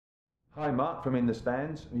Hi Mark from In the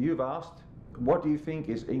Stands. You've asked, what do you think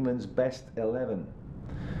is England's best 11?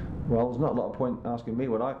 Well, there's not a lot of point asking me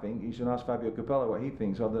what I think. You should ask Fabio Capello what he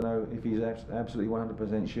thinks. I don't know if he's absolutely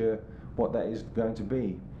 100% sure what that is going to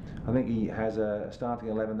be. I think he has a starting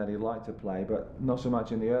 11 that he'd like to play, but not so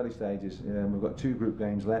much in the early stages. We've got two group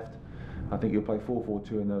games left. I think he'll play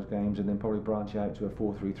 4-4-2 in those games and then probably branch out to a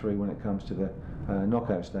 4-3-3 when it comes to the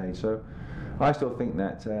knockout stage. So I still think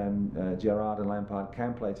that Gerrard and Lampard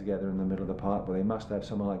can play together in the middle of the park, but they must have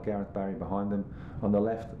someone like Gareth Barry behind them. On the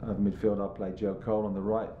left of midfield, I'd play Joe Cole. On the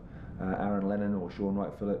right, Aaron Lennon or Sean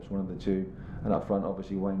Wright-Phillips, one of the two. And up front,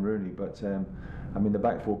 obviously, Wayne Rooney. But, I mean, the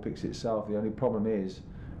back four picks itself. The only problem is,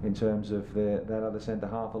 in terms of that other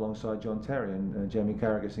centre-half alongside John Terry, and Jamie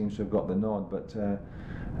Carragher seems to have got the nod, but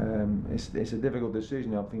it's a difficult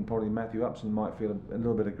decision. I think probably Matthew Upson might feel a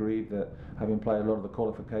little bit aggrieved that, having played a lot of the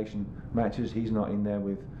qualification matches, he's not in there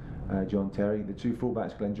with John Terry. The two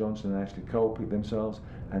fullbacks, Glenn Johnson and Ashley Cole, pick themselves,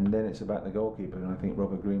 and then it's about the goalkeeper, and I think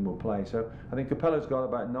Robert Green will play. So I think Capello's got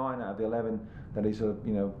about 9 out of the 11 that he's sort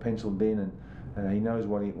of, penciled in, and he knows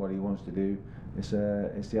what he wants to do. It's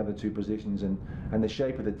the other two positions and the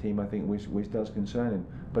shape of the team, I think, which does concern him.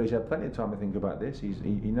 But he's had plenty of time to think about this. He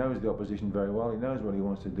knows the opposition very well. He knows what he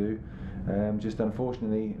wants to do. Just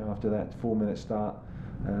unfortunately, after that 4-minute start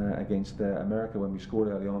against America, when we scored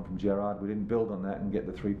early on from Gerrard, we didn't build on that and get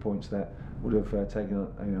the 3 points that would have taken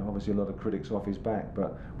obviously a lot of critics off his back.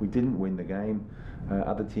 But we didn't win the game.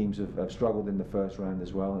 Other teams have struggled in the first round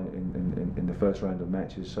as well, in the first round of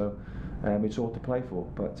matches. So it's all to play for.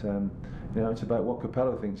 But it's about what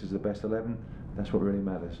Capello thinks is the best 11. That's what really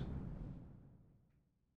matters.